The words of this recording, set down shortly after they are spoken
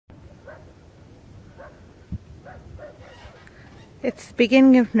It's the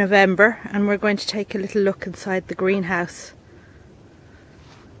beginning of November and we're going to take a little look inside the greenhouse.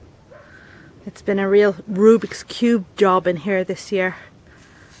 It's been a real Rubik's Cube job in here this year.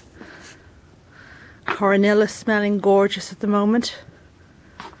 Coronilla smelling gorgeous at the moment.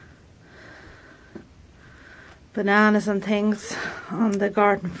 Bananas and things on the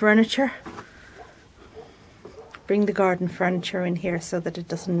garden furniture. Bring the garden furniture in here so that it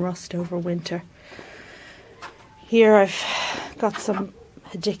doesn't rust over winter. Here I've got some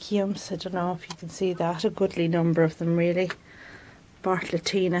hedychiums. I don't know if you can see that. A goodly number of them really.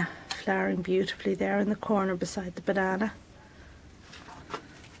 Bartlettina flowering beautifully there in the corner beside the banana.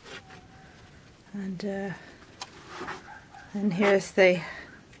 And here's the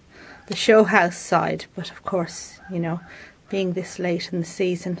show house side, but of course, you know, being this late in the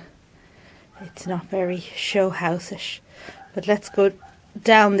season, it's not very show house-ish. But let's go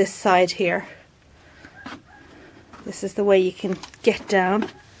down this side here. This is the way you can get down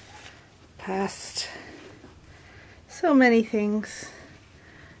past so many things.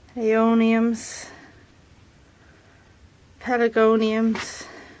 Aeoniums, pelargoniums,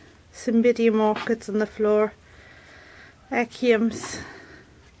 cymbidium orchids on the floor, echiums,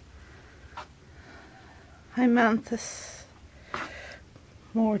 hymanthus,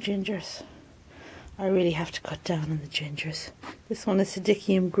 more gingers. I really have to cut down on the gingers. This one is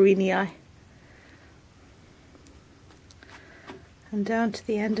hedychium greenii. And down to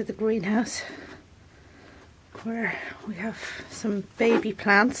the end of the greenhouse where we have some baby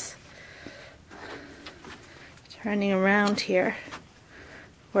plants. Turning around here,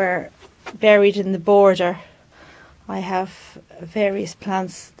 where buried in the border I have various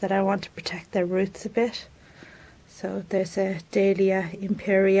plants that I want to protect their roots a bit. So there's a Dahlia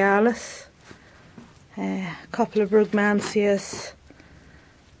imperialis, a couple of brugmansias,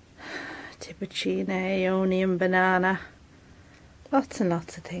 Tibucina, Aeonium, banana, lots and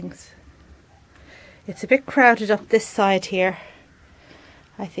lots of things. It's a bit crowded up this side here.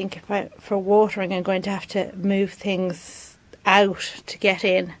 I think for watering I'm going to have to move things out to get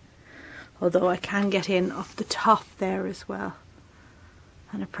in, although I can get in up the top there as well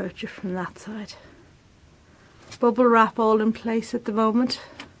and approach it from that side. Bubble wrap all in place at the moment.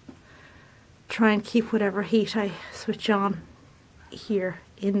 Try and keep whatever heat I switch on here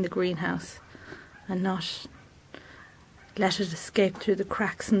in the greenhouse and not let it escape through the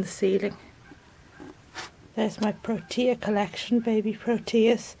cracks in the ceiling. There's my protea collection, baby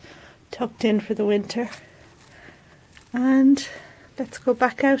proteas, tucked in for the winter. And let's go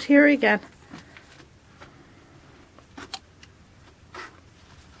back out here again.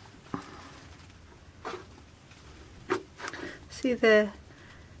 See the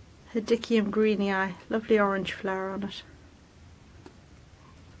hedychium greenii, lovely orange flower on it.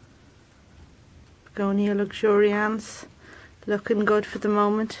 Begonia luxurians, looking good for the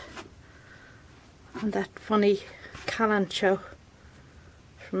moment. And that funny calancho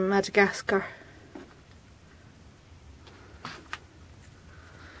from Madagascar.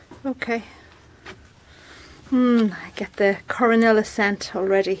 Okay. I get the coronilla scent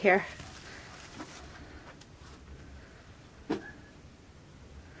already here.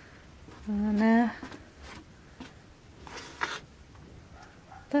 And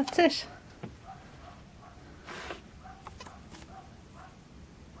that's it.